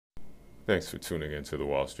Thanks for tuning in to the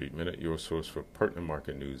Wall Street Minute, your source for pertinent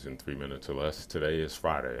market news in 3 minutes or less. Today is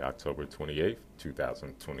Friday, October 28th,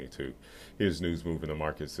 2022. Here's news moving the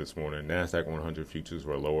markets this morning. NASDAQ 100 futures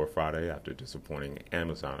were lower Friday after disappointing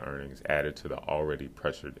Amazon earnings added to the already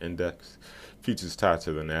pressured index. Futures tied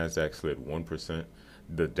to the NASDAQ slid 1%.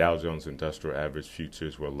 The Dow Jones Industrial Average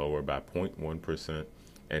futures were lower by 0.1%.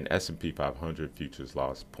 And S&P 500 futures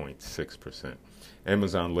lost 0.6%.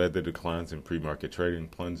 Amazon led the declines in pre-market trading,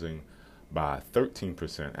 plunging by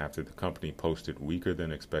 13% after the company posted weaker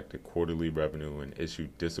than expected quarterly revenue and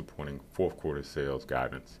issued disappointing fourth quarter sales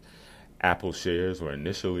guidance. Apple shares were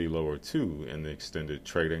initially lower too in the extended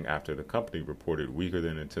trading after the company reported weaker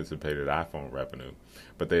than anticipated iPhone revenue,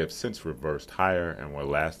 but they have since reversed higher and were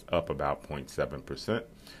last up about 0.7%.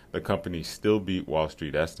 The company still beat Wall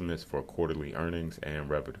Street estimates for quarterly earnings and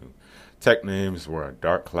revenue. Tech names were a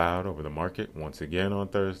dark cloud over the market once again on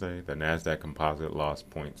Thursday. The NASDAQ composite lost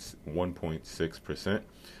 1.6%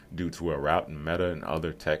 due to a rout in Meta and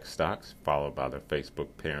other tech stocks, followed by the Facebook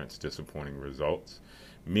parent's disappointing results.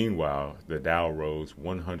 Meanwhile, the Dow rose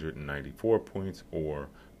 194 points, or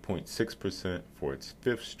 0.6%, for its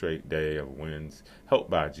fifth straight day of wins,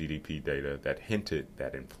 helped by GDP data that hinted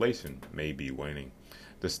that inflation may be waning.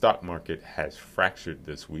 The stock market has fractured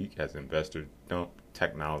this week as investors dump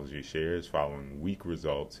technology shares following weak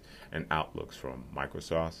results and outlooks from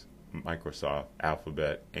Microsoft,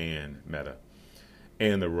 Alphabet, and Meta,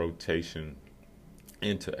 and the rotation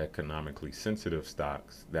into economically sensitive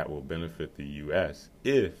stocks that will benefit the U.S.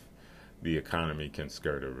 if the economy can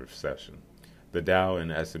skirt a recession. The Dow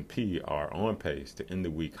and S&P are on pace to end the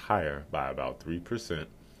week higher by about 3%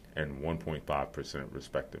 and 1.5%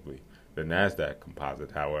 respectively. The NASDAQ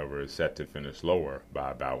composite, however, is set to finish lower by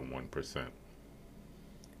about 1%.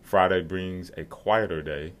 Friday brings a quieter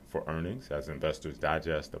day for earnings as investors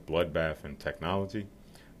digest a bloodbath in technology.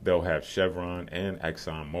 They'll have Chevron and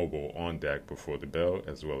ExxonMobil on deck before the bell,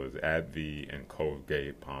 as well as AbbVie and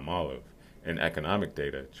Colgate-Palmolive. In economic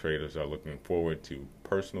data, traders are looking forward to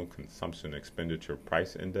Personal Consumption Expenditure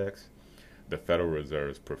Price Index, the Federal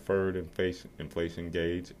Reserve's preferred inflation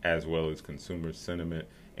gauge, as well as consumer sentiment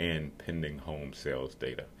and pending home sales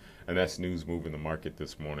data. And that's news moving the market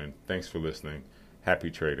this morning. Thanks for listening. Happy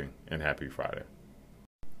trading and happy Friday.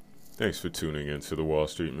 Thanks for tuning in to the Wall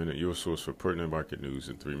Street Minute, your source for pertinent market news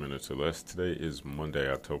in 3 minutes or less. Today is Monday,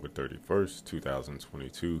 October 31st,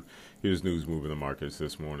 2022. Here's news moving the markets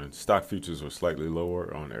this morning. Stock futures were slightly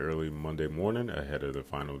lower on early Monday morning ahead of the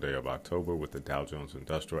final day of October, with the Dow Jones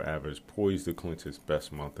Industrial Average poised to clinch its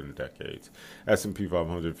best month in decades. S&P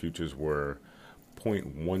 500 futures were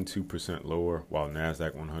 0.12% lower, while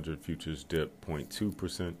NASDAQ 100 futures dipped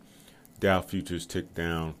 0.2%. Dow futures ticked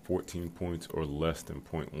down 14 points, or less than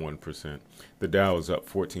 0.1%. The Dow is up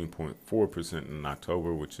 14.4% in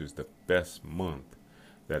October, which is the best month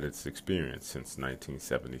that it's experienced since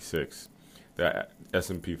 1976. The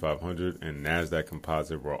S&P 500 and NASDAQ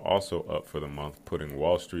composite were also up for the month, putting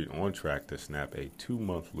Wall Street on track to snap a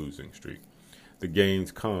 2-month losing streak. The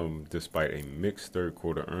gains come despite a mixed third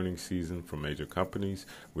quarter earnings season for major companies,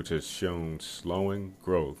 which has shown slowing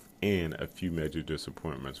growth and a few major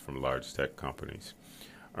disappointments from large tech companies.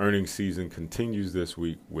 Earnings season continues this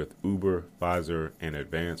week with Uber, Pfizer, and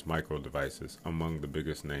Advanced Micro Devices among the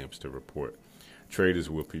biggest names to report. Traders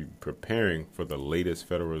will be preparing for the latest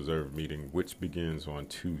Federal Reserve meeting, which begins on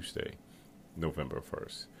Tuesday, November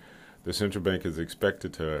 1st. The central bank is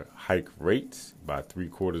expected to hike rates by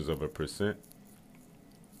 0.75%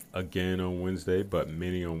 again on Wednesday, but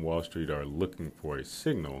many on Wall Street are looking for a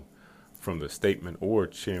signal from the statement or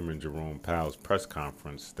Chairman Jerome Powell's press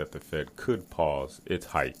conference that the Fed could pause its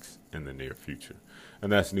hikes in the near future.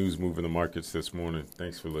 And that's news moving the markets this morning.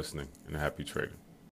 Thanks for listening and happy trading.